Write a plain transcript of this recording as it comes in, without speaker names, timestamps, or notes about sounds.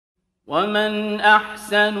ومن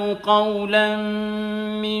أحسن قولا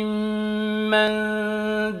ممن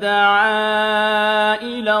دعا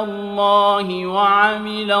إلى الله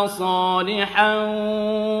وعمل صالحا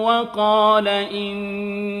وقال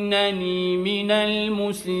إنني من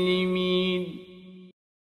المسلمين.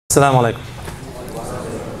 السلام عليكم.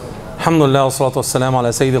 الحمد لله والصلاة والسلام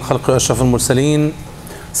على سيد الخلق وأشرف المرسلين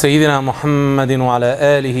سيدنا محمد وعلى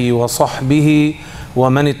آله وصحبه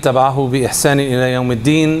ومن اتبعه بإحسان إلى يوم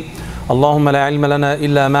الدين. اللهم لا علم لنا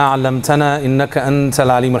إلا ما علمتنا إنك أنت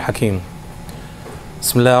العليم الحكيم.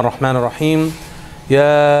 بسم الله الرحمن الرحيم.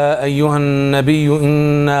 يا أيها النبي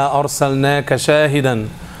إنا أرسلناك شاهدا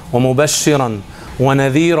ومبشرا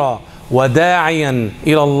ونذيرا وداعيا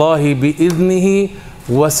إلى الله بإذنه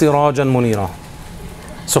وسراجا منيرا.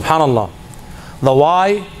 Subhanallah. The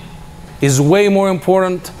why is way more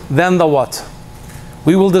important than the what.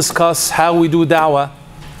 We will discuss how we do da'wah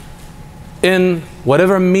in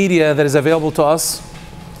whatever media that is available to us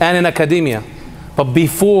and in academia. But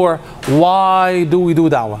before, why do we do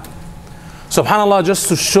da'wah? SubhanAllah, just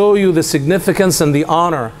to show you the significance and the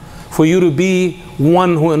honor for you to be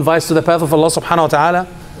one who invites to the path of Allah subhanahu wa ta'ala.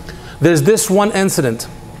 There's this one incident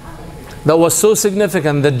that was so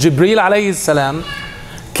significant that Jibreel alayhi salam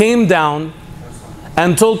came down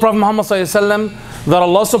and told Prophet Muhammad sallallahu alaihi wasallam that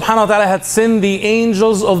Allah subhanahu wa ta'ala had sent the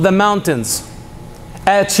angels of the mountains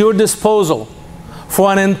at your disposal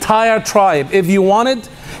for an entire tribe. If you wanted,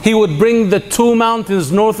 he would bring the two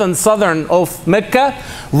mountains, north and southern of Mecca,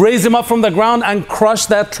 raise them up from the ground and crush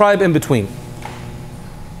that tribe in between.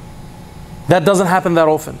 That doesn't happen that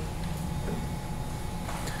often.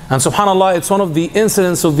 And subhanAllah, it's one of the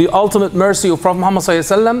incidents of the ultimate mercy of Prophet Muhammad sallallahu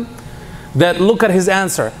alaihi wasallam, that look at his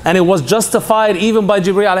answer, and it was justified even by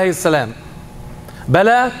Jibreel alayhi salam.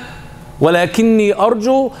 Bala ولكني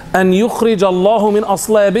أرجو أن يخرج الله من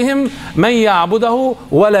أصلابهم من يعبده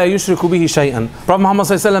ولا يشرك به شيئا. Prophet Muhammad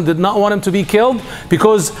ﷺ did not want him to be killed,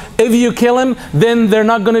 because if you kill him, then they're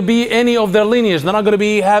not going to be any of their lineage. They're not going to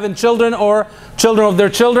be having children or children of their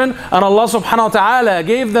children. And Allah subhanahu wa ta'ala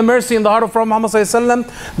gave the mercy in the heart of Prophet Muhammad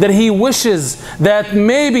ﷺ that he wishes that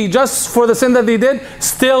maybe just for the sin that they did,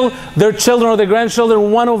 still their children or their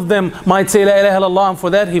grandchildren, one of them might say La ilaha illallah, and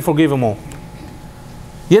for that he forgave them all.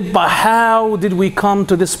 Yet, but how did we come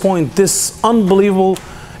to this point, this unbelievable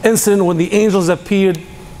incident when the angels appeared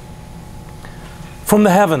from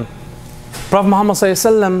the heaven? Prophet Muhammad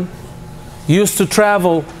ﷺ used to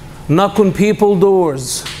travel, knock on people's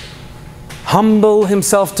doors, humble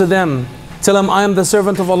himself to them, tell them, I am the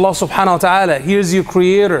servant of Allah subhanahu wa ta'ala. Here's your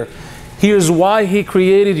creator. Here's why he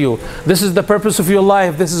created you. This is the purpose of your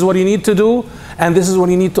life. This is what you need to do, and this is what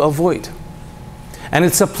you need to avoid. And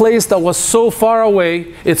it's a place that was so far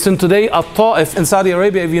away. It's in today At-Ta'if in Saudi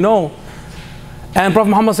Arabia, if you know. And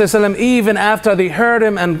Prophet Muhammad ﷺ, even after they heard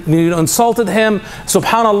him and insulted him,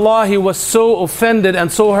 subhanallah, he was so offended and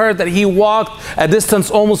so hurt that he walked a distance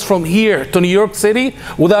almost from here to New York City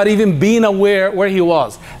without even being aware where he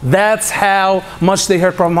was. That's how much they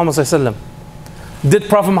hurt Prophet Muhammad ﷺ. Did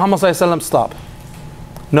Prophet Muhammad ﷺ stop?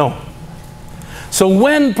 No. So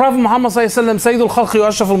when Prophet Muhammad ﷺ, Sayyidul Khalqi wa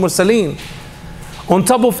Ashraf al-Mursaleen, on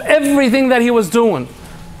top of everything that he was doing,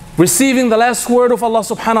 receiving the last word of Allah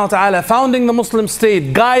subhanahu wa ta'ala, founding the Muslim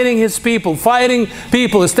state, guiding his people, fighting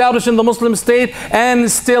people, establishing the Muslim state, and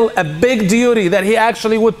still a big duty that he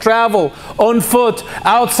actually would travel on foot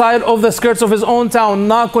outside of the skirts of his own town,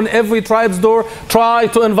 knock on every tribe's door, try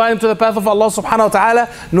to invite him to the path of Allah subhanahu wa ta'ala,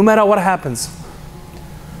 no matter what happens.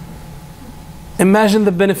 Imagine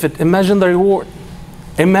the benefit, imagine the reward,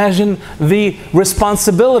 imagine the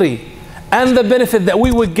responsibility and the benefit that we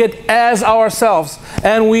would get as ourselves,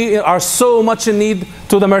 and we are so much in need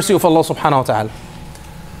to the mercy of Allah subhanahu wa ta'ala.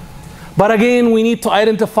 But again, we need to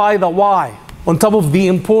identify the why, on top of the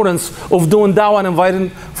importance of doing da'wah and inviting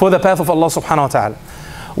for the path of Allah subhanahu wa ta'ala.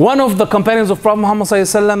 One of the companions of Prophet Muhammad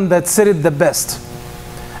ﷺ that said it the best,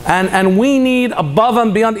 and we need above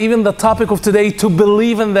and beyond even the topic of today to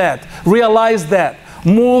believe in that, realize that,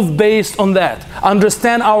 move based on that,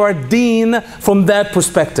 understand our deen from that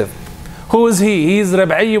perspective. Who is he? He is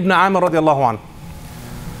Rabi'i ibn Amir radiallahu anhu.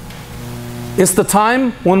 It's the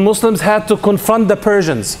time when Muslims had to confront the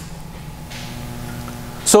Persians.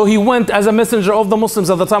 So he went as a messenger of the Muslims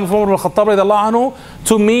at the time of Umar al-Khattab radiallahu anhu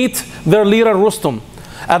to meet their leader Rustum.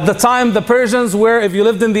 At the time, the Persians were, if you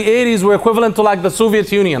lived in the 80s, were equivalent to like the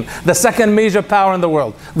Soviet Union, the second major power in the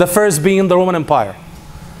world, the first being the Roman Empire.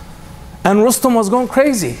 And Rustum was going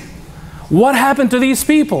crazy. What happened to these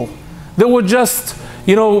people? They were just,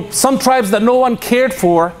 you know, some tribes that no one cared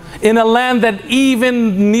for, in a land that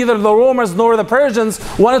even neither the Romans nor the Persians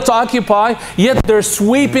wanted to occupy, yet they're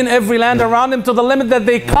sweeping every land around them to the limit that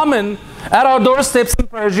they come in at our doorsteps in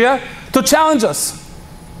Persia to challenge us.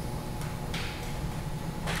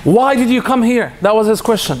 Why did you come here? That was his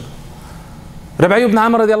question. Rabbi ibn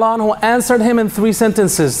Amr radiallahu anhu answered him in 3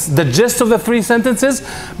 sentences. The gist of the 3 sentences: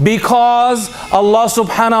 because Allah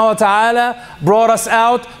subhanahu wa ta'ala brought us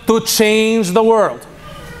out to change the world.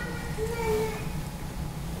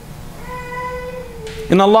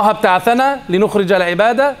 إن الله ابتعثنا لنخرج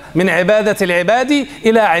العباد من عبادة العباد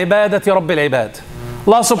إلى عبادة رب العباد.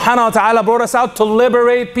 Allah subhanahu wa ta'ala brought us out to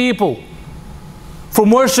liberate people from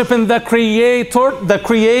worshiping the creator, the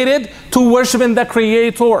created, to worshiping the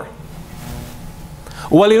creator.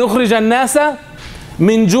 وَلِنُخْرِجَ النَّاسَ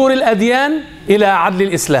مِنْ جُورِ الْأَدْيَانِ إِلَىٰ عَدْلِ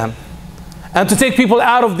الْإِسْلَامِ. And to take people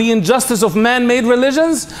out of the injustice of man-made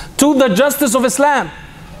religions to the justice of Islam.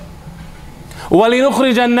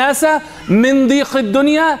 وَلِنُخْرِجَ النَّاسَ مِنْ ضِيقِ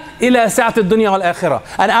الدُّنْيَا إِلَىٰ سَعْةِ الدُّنْيَا وَالْآخِرَةِ.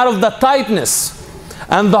 And out of the tightness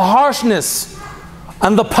and the harshness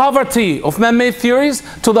and the poverty of man-made theories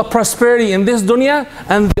to the prosperity in this dunya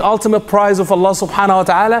and the ultimate prize of Allah subhanahu wa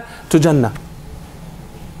ta'ala, to Jannah.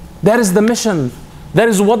 That is the mission. That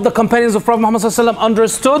is what the companions of Prophet Muhammad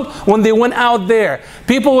understood when they went out there.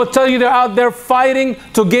 People would tell you they're out there fighting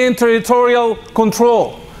to gain territorial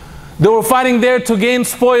control. They were fighting there to gain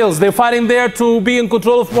spoils. They're fighting there to be in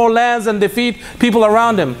control of more lands and defeat people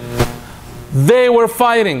around them. They were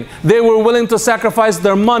fighting. They were willing to sacrifice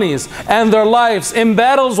their monies and their lives in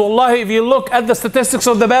battles. Wallahi, if you look at the statistics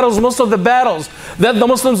of the battles, most of the battles that the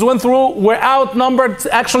Muslims went through were outnumbered,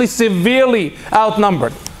 actually severely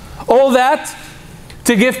outnumbered. All that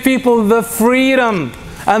to give people the freedom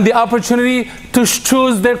and the opportunity to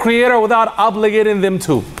choose their creator without obligating them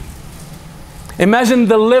to. Imagine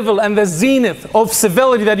the level and the zenith of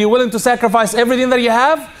civility that you're willing to sacrifice everything that you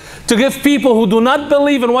have to give people who do not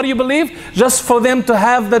believe in what you believe, just for them to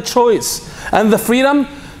have the choice and the freedom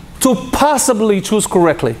to possibly choose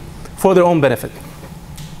correctly for their own benefit.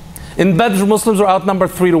 In Badr, Muslims were outnumbered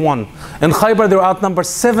 3-1. In Khaybar, they were outnumbered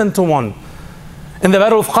 7-1. In the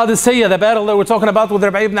battle of Qadisiyah, the battle that we're talking about with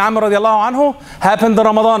Rabbi ibn Amr radiallahu anhu, happened in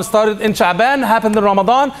Ramadan. Started in Sha'ban, happened in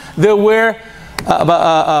Ramadan. There were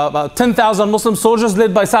about 10,000 Muslim soldiers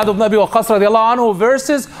led by Sa'd ibn Abi Waqqas radiallahu anhu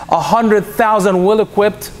versus 100,000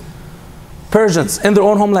 well-equipped Persians in their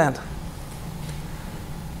own homeland.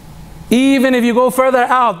 Even if you go further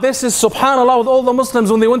out, this is subhanAllah with all the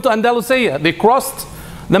Muslims when they went to Andalusia. They crossed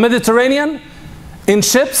the Mediterranean in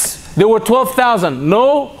ships. There were 12,000,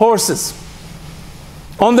 no horses,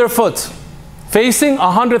 on their foot, facing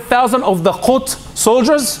 100,000 of the Qut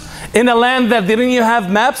soldiers in a land that they didn't even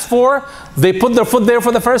have maps for. They put their foot there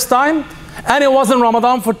for the first time, and it wasn't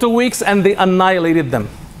Ramadan for 2 weeks, and they annihilated them.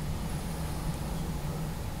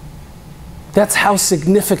 That's how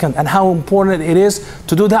significant and how important it is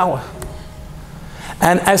to do da'wah.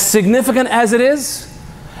 And as significant as it is,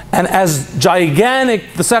 and as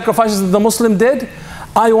gigantic the sacrifices that the Muslim did,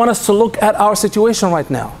 I want us to look at our situation right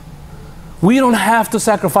now. We don't have to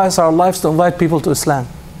sacrifice our lives to invite people to Islam.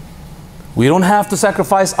 We don't have to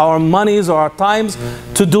sacrifice our monies or our times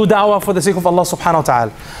to do da'wah for the sake of Allah subhanahu wa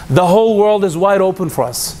ta'ala. The whole world is wide open for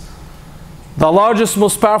us. The largest,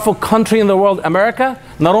 most powerful country in the world, America,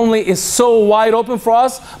 not only is so wide open for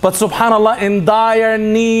us, but subhanAllah, in dire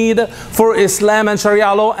need for Islam and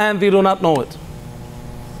Sharia law, and they do not know it.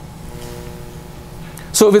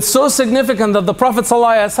 So if it's so significant that the Prophet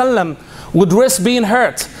ﷺ would risk being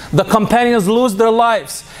hurt, the companions lose their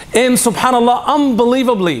lives in, subhanAllah,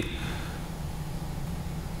 unbelievably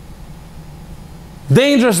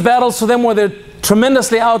dangerous battles for them where they're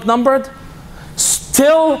tremendously outnumbered,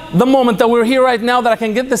 till the moment that we're here right now that I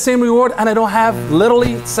can get the same reward and I don't have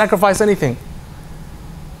literally sacrifice anything.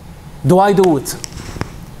 Do I do it?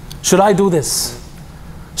 Should I do this?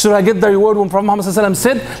 Should I get the reward when Prophet Muhammad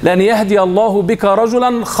said, لَأَنْ يَهْدِيَ اللَّهُ بِكَ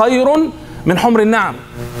رَجُلًا خَيْرٌ مِنْ حُمْرِ النَّعَمِ.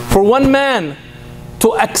 For one man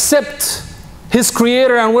to accept his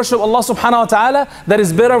creator and worship Allah subhanahu wa ta'ala, that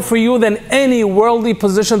is better for you than any worldly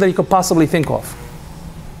position that you could possibly think of.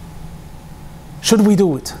 Should we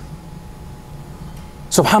do it?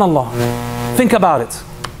 Subhanallah. Think about it.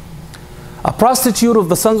 A prostitute of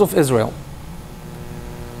the sons of Israel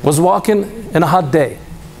was walking in a hot day,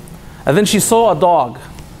 and then she saw a dog,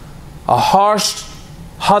 a harsh,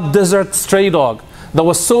 hot desert stray dog that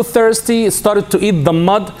was so thirsty it started to eat the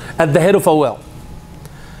mud at the head of a well.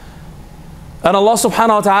 And Allah subhanahu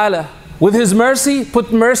wa ta'ala, with His mercy,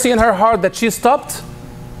 put mercy in her heart that she stopped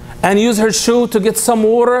and used her shoe to get some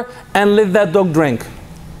water and let that dog drink.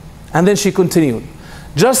 And then she continued.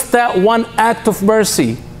 Just that one act of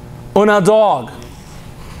mercy on a dog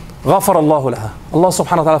غفر الله لها. Allah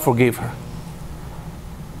subhanahu wa ta'ala forgave her.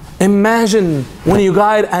 Imagine when you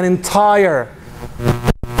guide an entire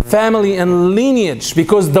family and lineage,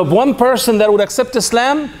 because the one person that would accept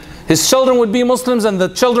Islam, his children would be Muslims, and the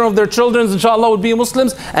children of their children, inshallah, would be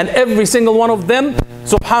Muslims, and every single one of them,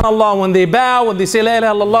 subhanallah, when they bow, when they say la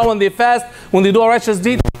ilaha illallah, when they fast, when they do a righteous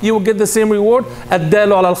deed, you will get the same reward.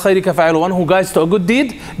 Ad-dalu ala al-khayri kafa'ilu. One who guides to a good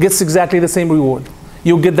deed gets exactly the same reward.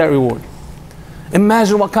 You'll get that reward.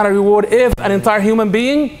 Imagine what kind of reward if an entire human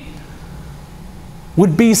being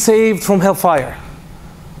would be saved from hellfire,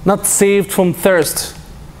 not saved from thirst.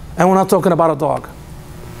 And we're not talking about a dog.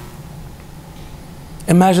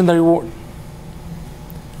 Imagine the reward.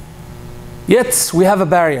 Yet we have a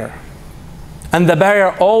barrier. And the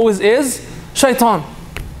barrier always is shaitan.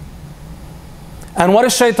 And what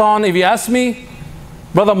is shaitan? If you ask me,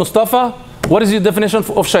 Brother Mustafa, what is your definition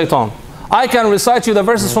of shaitan? I can recite you the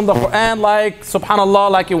verses from the Quran like,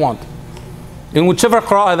 subhanallah, like you want. In whichever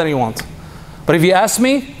qira'ah that you want. But if you ask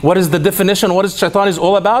me, what is the definition, what is shaitan is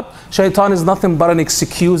all about? Shaitan is nothing but an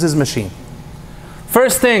excuses machine.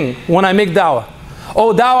 First thing, when I make dawah.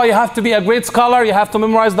 Oh, dawah, you have to be a great scholar, you have to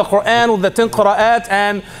memorize the Quran with the 10 qira'at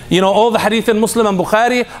and, all the hadith in Muslim and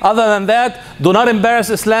Bukhari. Other than that, do not embarrass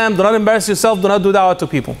Islam, do not embarrass yourself, do not do dawah to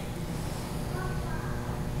people.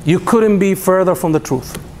 You couldn't be further from the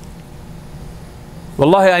truth.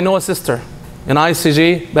 Wallahi, I know a sister in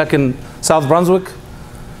ICG back in South Brunswick.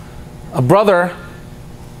 A brother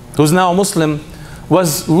who's now a Muslim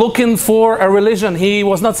was looking for a religion. He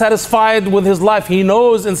was not satisfied with his life. He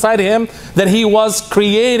knows inside him that he was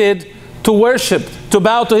created to worship, to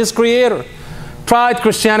bow to his creator. Tried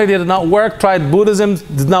Christianity, did not work. Tried Buddhism,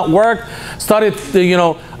 did not work. Started,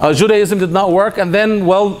 Judaism, did not work. And then,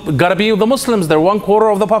 well, gotta be the Muslims. They're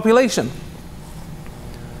 1/4 of the population.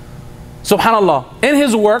 Subhanallah. In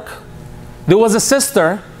his work, there was a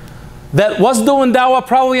sister that was doing dawah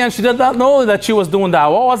probably, and she did not know that she was doing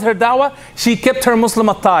dawah. What was her dawah? She kept her Muslim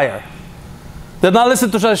attire. Did not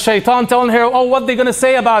listen to the shaitan telling her, oh, what they're going to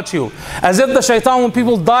say about you. As if the shaitan, when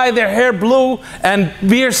people dye their hair blue and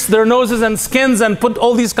pierce their noses and skins and put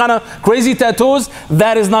all these kind of crazy tattoos,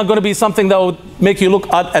 that is not going to be something that would make you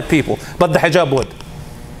look at people. But the hijab would.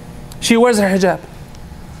 She wears her hijab.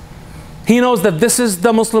 He knows that this is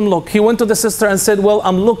the Muslim look. He went to the sister and said, well,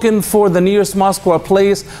 I'm looking for the nearest mosque or a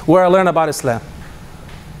place where I learn about Islam.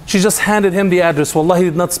 She just handed him the address. Wallah, he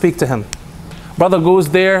did not speak to him. Brother goes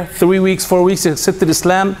there, 3 weeks, 4 weeks, he accepted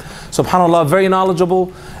Islam. Subhanallah, very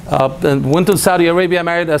knowledgeable. Went to Saudi Arabia,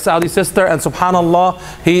 married a Saudi sister, and subhanallah,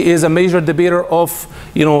 he is a major debater of,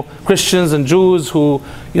 Christians and Jews who,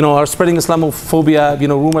 are spreading Islamophobia,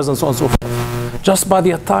 rumors and so on and so forth. Just by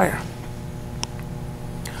the attire.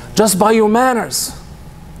 Just by your manners.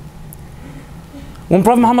 When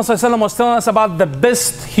Prophet Muhammad was telling us about the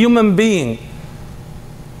best human being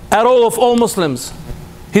at all Muslims,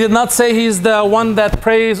 he did not say he's the one that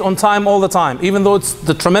prays on time all the time, even though it's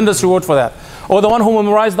the tremendous reward for that, or the one who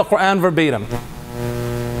memorized the Quran verbatim.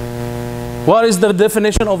 What is the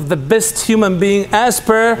definition of the best human being as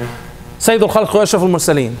per Sayyid al-Khalq wa Ashraf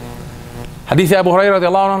al-Mursaleen? Hadith Abu Hurairah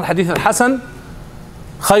radiallahu anhu, Hadith al-Hasan,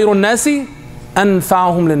 Khayrun Nasi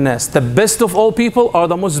anfa'uhum lin-nas. The best of all people are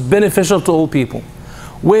the most beneficial to all people.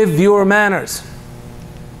 With your manners.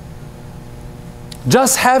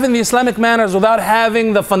 Just having the Islamic manners without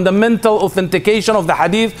having the fundamental authentication of the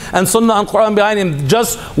hadith and sunnah and Quran behind him,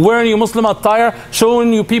 just wearing your Muslim attire,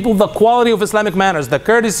 showing you people the quality of Islamic manners, the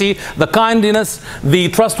courtesy, the kindness, the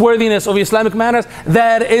trustworthiness of Islamic manners,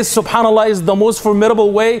 that is, subhanAllah, is the most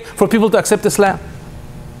formidable way for people to accept Islam.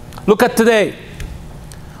 Look at today.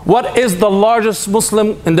 What is the largest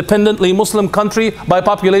independently Muslim country by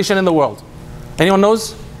population in the world? Anyone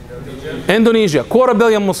knows? Indonesia. 250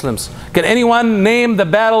 million Muslims. Can anyone name the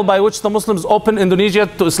battle by which the Muslims opened Indonesia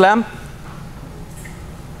to Islam?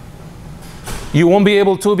 You won't be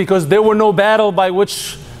able to, because there were no battle by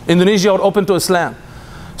which Indonesia would open to Islam.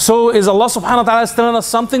 So is Allah subhanahu wa ta'ala telling us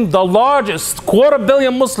something? The largest 250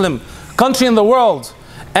 million Muslim country in the world,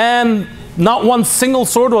 and not one single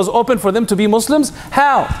sword was open for them to be Muslims?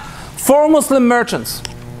 How? 4 Muslim merchants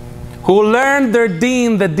who learned their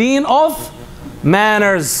deen, the deen of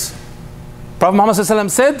manners. Prophet Muhammad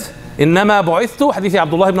said, إِنَّمَا بُعِثْتُ, Hadith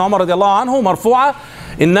Abdullah ibn Umar radiallahu anhu, marfu'a,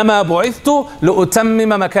 إِنَّمَا بُعِثْتُ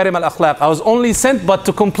لِأُتَمِّمَ مَكَارِمَ الْأَخْلَاقِ. I was only sent but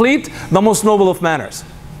to complete the most noble of manners.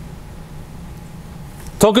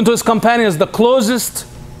 Talking to his companions, the closest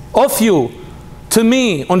of you to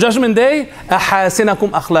me on Judgment Day,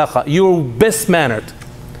 أَحَاسِنَكُمْ أَخْلَاقًا, you're best mannered.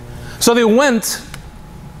 So they went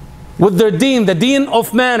with their deen, the deen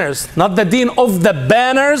of manners, not the deen of the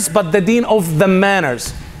banners, but the deen of the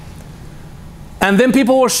manners. And then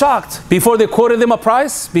people were shocked before they quoted them a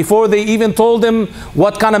price, before they even told them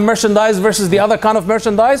what kind of merchandise versus the other kind of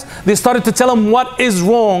merchandise. They started to tell them what is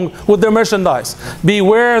wrong with their merchandise.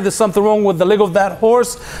 Beware, there's something wrong with the leg of that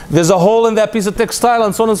horse. There's a hole in that piece of textile,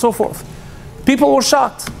 and so on and so forth. People were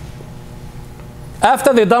shocked.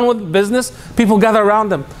 After they're done with business, people gather around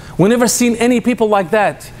them. We never seen any people like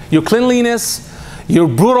that. Your cleanliness, your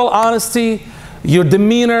brutal honesty, your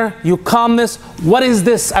demeanor, your calmness. What is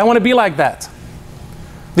this? I want to be like that.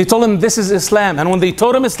 They told him this is Islam. And when they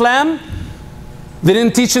taught him Islam, they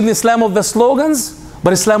didn't teach him the Islam of the slogans,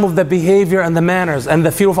 but Islam of the behavior and the manners and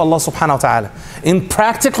the fear of Allah subhanahu wa ta'ala. In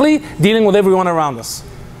practically dealing with everyone around us.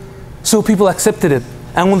 So people accepted it.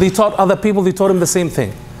 And when they taught other people, they taught him the same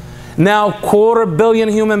thing. Now 250 million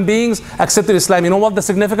human beings accepted Islam. You know what the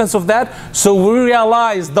significance of that? So we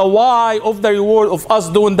realize the why of the reward of us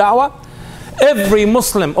doing da'wah. Every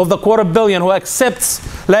Muslim of the 250 million who accepts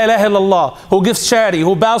La ilaha illallah, who gives charity,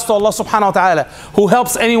 who bows to Allah subhanahu wa ta'ala, who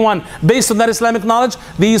helps anyone based on that Islamic knowledge,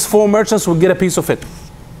 these 4 merchants will get a piece of it.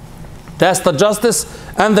 That's the justice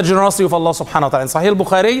and the generosity of Allah subhanahu wa ta'ala. In Sahih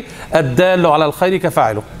al-Bukhari, الدال على الخير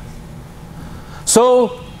كفاعله.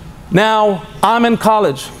 So now I'm in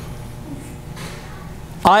college.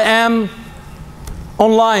 I am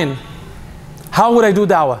online. How would I do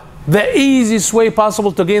da'wah? The easiest way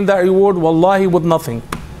possible to gain that reward, wallahi, with nothing.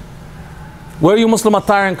 Wear your Muslim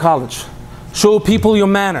attire in college. Show people your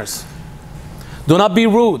manners. Do not be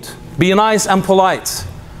rude. Be nice and polite.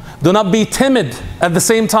 Do not be timid at the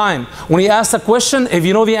same time. When he asks a question, if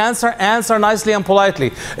you know the answer, answer nicely and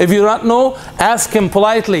politely. If you do not know, ask him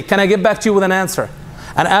politely, can I get back to you with an answer?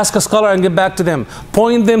 And ask a scholar and get back to them.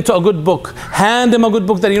 Point them to a good book. Hand them a good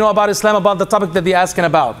book that you know about Islam, about the topic that they're asking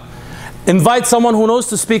about. Invite someone who knows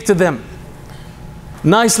to speak to them.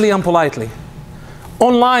 Nicely and politely.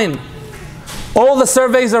 Online. All the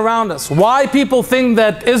surveys around us. Why people think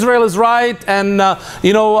that Israel is right and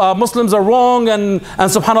Muslims are wrong and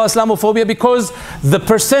subhanAllah Islamophobia? Because the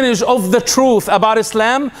percentage of the truth about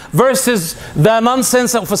Islam versus the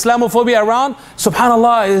nonsense of Islamophobia around,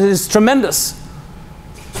 subhanAllah, is tremendous.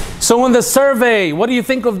 So when the survey, what do you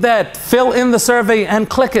think of that? Fill in the survey and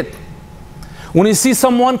click it. When you see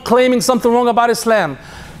someone claiming something wrong about Islam,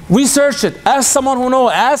 research it. Ask someone who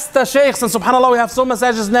knows. Ask the sheikhs, and subhanAllah, we have so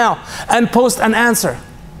messages now, and post an answer.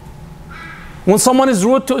 When someone is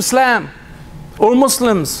rude to Islam or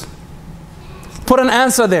Muslims, put an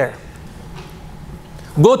answer there.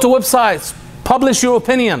 Go to websites, publish your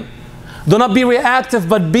opinion. Do not be reactive,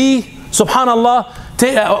 but be,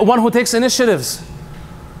 subhanAllah, one who takes initiatives.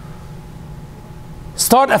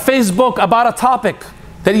 Start a Facebook about a topic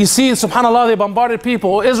that you see, subhanAllah, they bombarded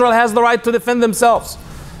people. Israel has the right to defend themselves.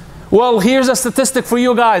 Well, here's a statistic for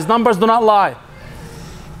you guys. Numbers do not lie.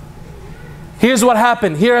 Here's what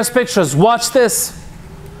happened. Here are pictures. Watch this.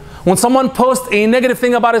 When someone posts a negative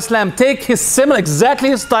thing about Islam, take his exactly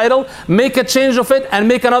his title, make a change of it, and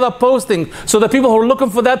make another posting. So the people who are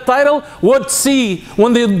looking for that title would see,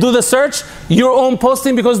 when they do the search, your own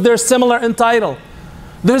posting because they're similar in title.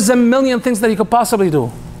 There's a million things that you could possibly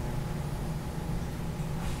do.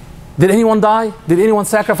 Did anyone die? Did anyone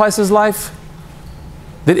sacrifice his life?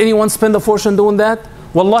 Did anyone spend a fortune doing that?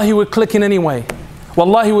 Wallahi, we're clicking anyway.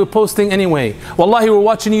 Wallahi, we're posting anyway. Wallahi, we're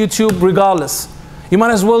watching YouTube regardless. You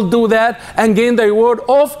might as well do that and gain the reward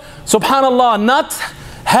of, subhanAllah, not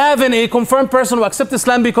having a confirmed person who accepts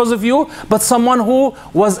Islam because of you, but someone who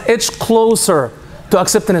was edged closer to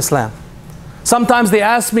accepting Islam. Sometimes they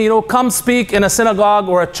ask me, come speak in a synagogue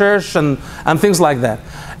or a church and things like that.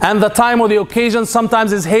 And the time or the occasion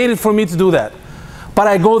sometimes is hated for me to do that. But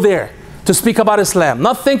I go there to speak about Islam.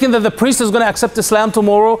 Not thinking that the priest is going to accept Islam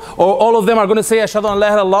tomorrow or all of them are going to say Ashhadu an la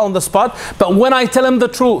ilaha illallah on the spot. But when I tell him the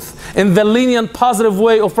truth in the lenient, positive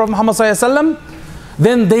way of Prophet Muhammad sallallahu alaihi wasallam,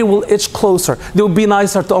 then they will itch closer. They will be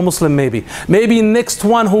nicer to a Muslim maybe. Maybe next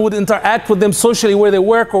one who would interact with them socially where they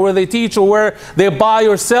work or where they teach or where they buy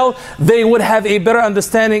or sell, they would have a better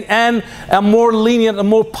understanding and a more lenient, a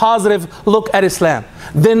more positive look at Islam.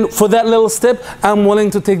 Then for that little step, I'm willing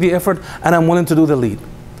to take the effort and I'm willing to do the lead.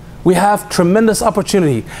 We have tremendous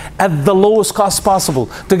opportunity at the lowest cost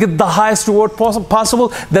possible to get the highest reward possible,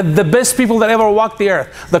 that the best people that ever walked the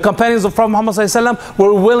earth, the companions of Prophet Muhammad ﷺ,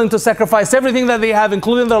 were willing to sacrifice everything that they have,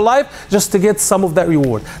 including their life, just to get some of that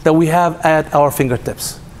reward that we have at our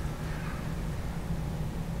fingertips.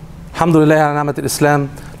 Alhamdulillah ala ni'mat al-Islam.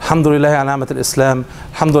 Alhamdulillah ala ni'mat al-Islam.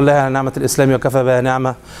 Alhamdulillah ala ni'mat al-Islam wa kafa biha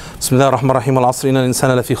ni'ma. Bismillahir rahmanir rahim. Al-'asr innal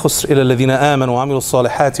insana lafi khusr illa alladhina amanu wa 'amilus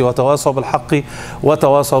salihati wa tawasaw bil haqqi wa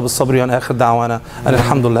tawasaw bis sabri. Wa akhir da'wana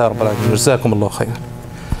alhamdulillahi rabbil alamin. Jazakumullahu khairan.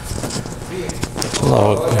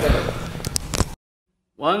 Allahu akbar.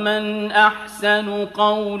 ومن أحسن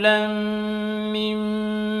قولا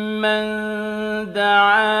ممن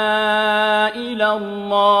دعا إلى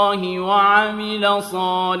الله وعمل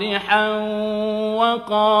صالحا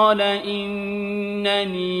وقال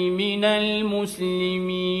إنني من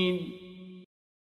المسلمين.